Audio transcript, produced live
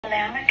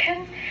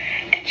Lamican.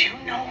 Did you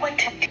know what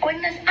to do?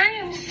 Goodness, I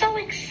am so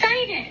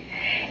excited.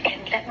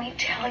 And let me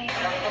tell you.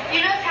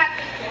 You know what's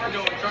happened before?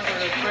 No, drunk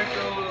with a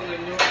sprinkle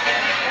and then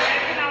I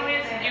can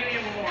always give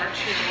you more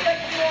too.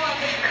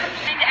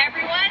 And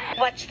everyone?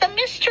 What's the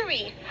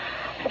mystery?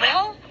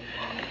 Well,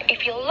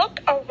 if you look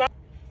around.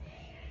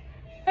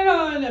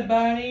 Hello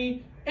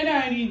everybody, and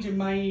I need your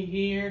money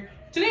here.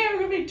 Today we're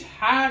going to be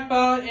talking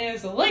about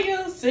is the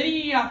Lego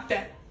City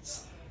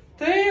updates.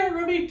 Today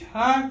we're going to be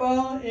talking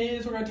about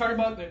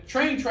the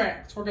train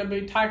tracks. We're going to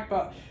be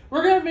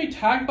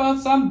talking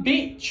about some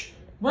beach.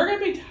 We're going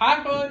to be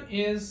talking about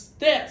is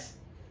this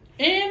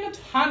in the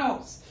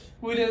tunnels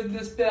we did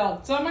this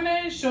build. So I'm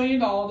going to show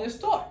you all this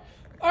door.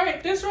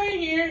 Alright, this right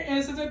here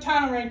is the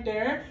tunnel right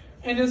there,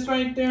 and this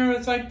right there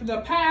is like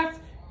the path.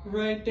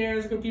 Right there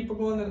is good people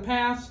going to the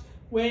path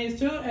ways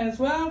too as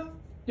well.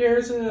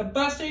 There's a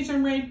bus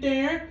station right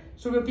there,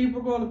 so good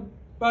people go to the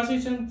bus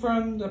station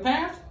from the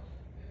path.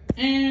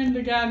 And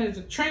the guy is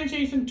a train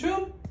station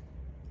too.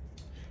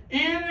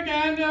 And the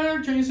guy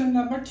there, train station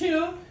number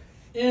 2,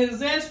 is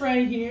this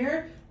right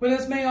here, where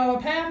it's made all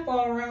the path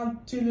all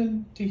around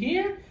to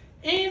here.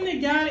 And the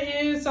guy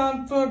is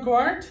on food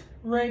court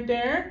right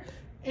there.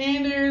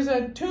 And there's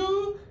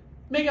 2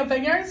 mega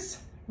figures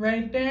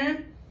right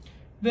there.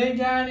 The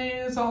guy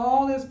is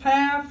all this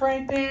path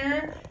right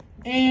there.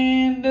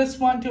 And this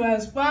one too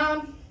as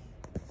well.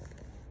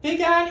 The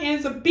guy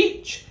is a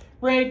beach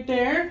right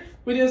there.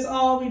 We just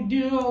all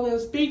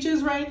those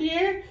beaches right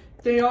here.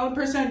 They all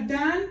 %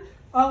 done.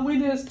 We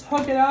just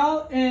took it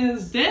out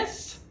is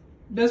this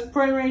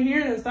point right here.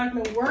 It's not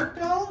gonna work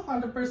though,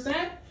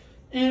 100%.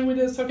 And we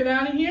just took it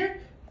out of here.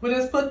 We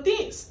just put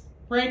these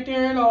right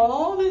there and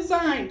all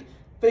designed.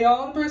 They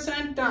all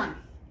 % done.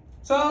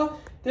 So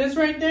this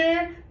right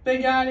there, they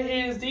got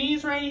is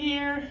these right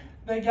here.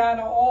 They got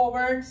it all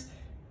works.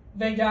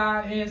 They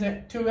got is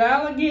it 2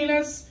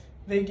 alligators.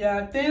 They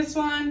got this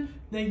one.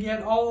 They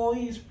get all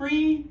these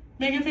free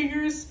mega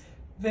figures.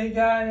 They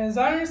got his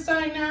other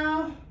side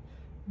now.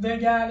 They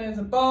got his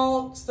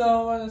bolt,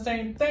 so the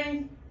same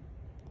thing.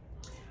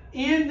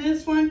 And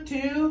this one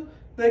too.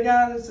 They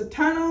got is a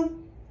tunnel.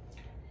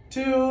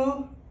 2.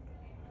 So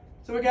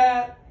we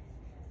got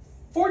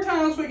 4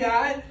 tunnels we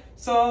got.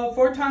 So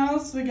 4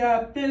 tunnels. We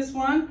got this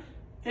one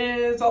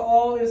is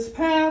all this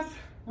path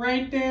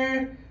right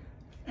there.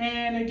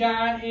 And the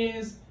guy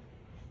is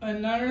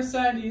another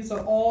side. These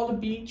are all the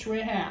beach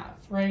we have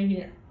right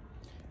here.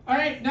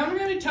 Alright, now we're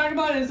going to be talking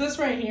about is this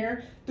right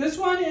here. This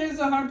one is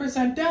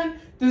 100% done.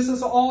 This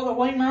is all the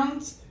White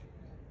Mountains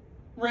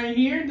right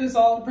here. This is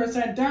all the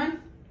 %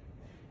 done.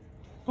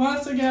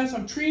 Plus we got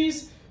some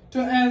trees to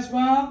as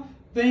well.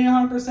 They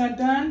 100%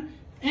 done.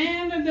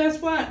 And then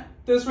guess what?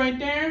 This right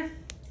there.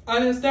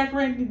 This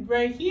decorated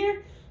right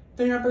here.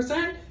 They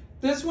 100%.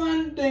 This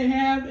one they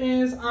have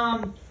is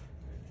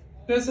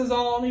this is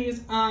all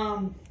these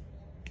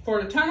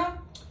for the tunnel.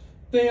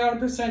 They are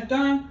 100%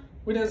 done.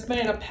 We just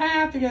made a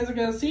path. You guys are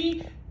gonna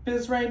see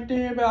this right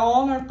there, but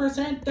all are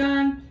 %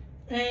 done.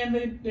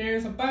 And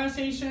there's a bus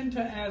station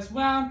to as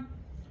well.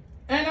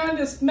 And on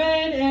this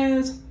made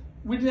is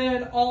we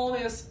did all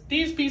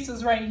these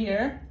pieces right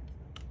here,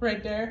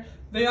 right there.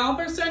 They all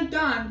 %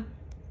 done.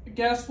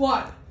 Guess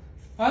what?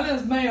 I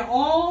just made it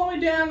all the way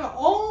down to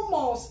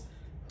almost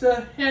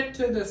to head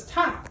to this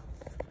tunnel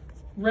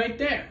right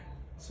there.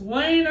 It's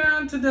way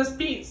down to this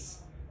piece.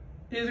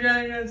 You're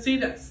gonna see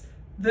this.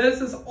 This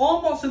is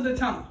almost in the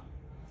tunnel.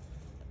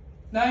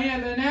 Now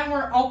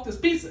we're out these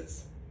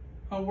pieces.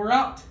 We're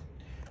out.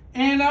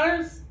 And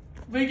others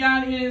we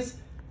got is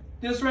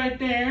this right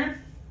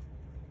there.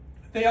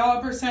 They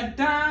all %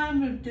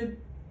 done. We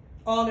did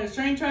all their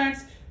train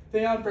tracks.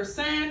 They all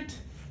 %.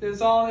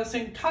 There's all the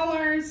same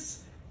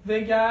colors.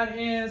 They got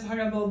is I'm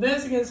gonna build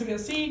this. You guys can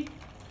see.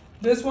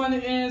 This one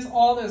is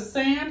all the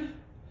sand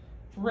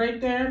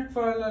right there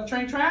for the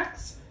train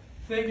tracks.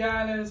 They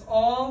got is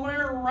all the way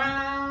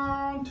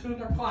around to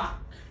the clock.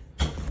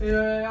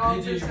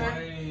 Did you use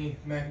my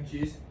mac and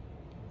cheese?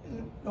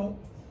 Nope.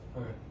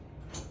 Okay.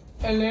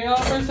 And they all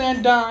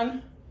 %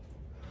 done.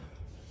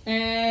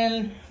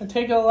 And I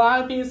take a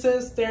lot of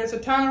pieces. There's a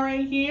tunnel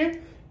right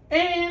here.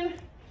 And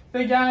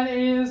they got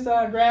is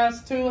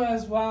grass too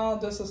as well.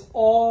 This is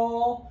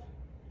all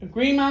the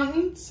Green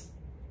Mountains.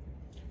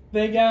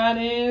 They got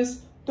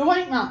is the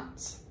White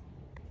Mountains.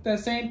 The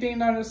same thing on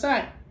the other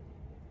side.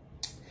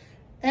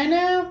 And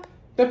now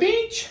the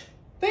beach,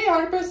 they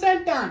are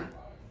 100% done.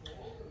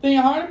 They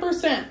are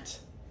 100%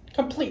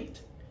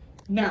 complete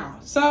now.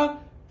 So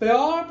they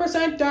all are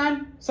 %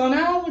 done. So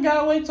now we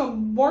gotta wait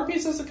some more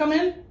pieces to come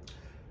in.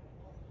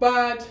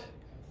 But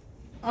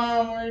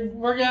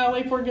we're gonna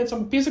wait for to get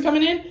some pieces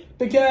coming in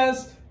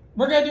because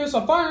we're gonna do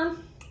some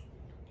farm.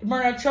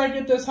 We're gonna try to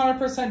get this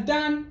 100%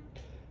 done.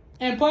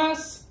 And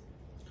plus,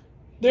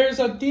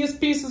 there's these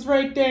pieces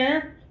right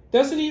there.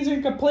 This needs to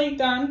be complete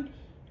done.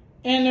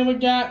 And then we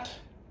got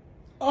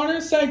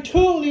other side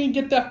 2, we need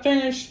to get that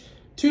finished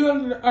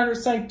to other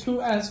side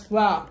 2 as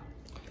well.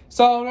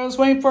 So we're just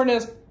waiting for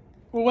this.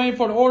 We're waiting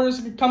for the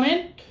orders to come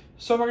in.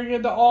 So we're gonna get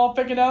it all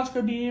figured out. It's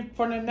gonna be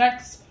for the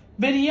next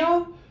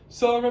video.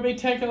 So we're going to be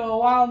taking a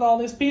little while with all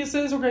these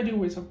pieces. We're going to do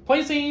with some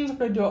placings. We're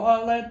going to do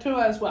all that too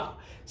as well.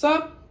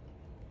 So,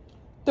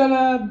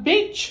 the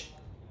beach,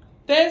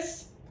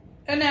 this,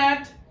 and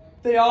that,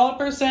 they all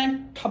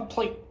 %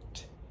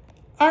 complete.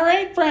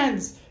 Alright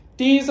friends,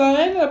 these are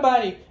it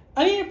everybody.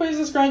 I need you to please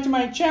subscribe to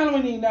my channel.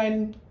 We need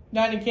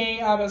 90K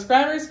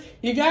subscribers.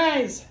 You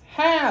guys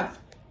have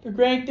a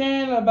great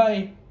day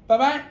everybody. Bye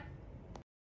bye.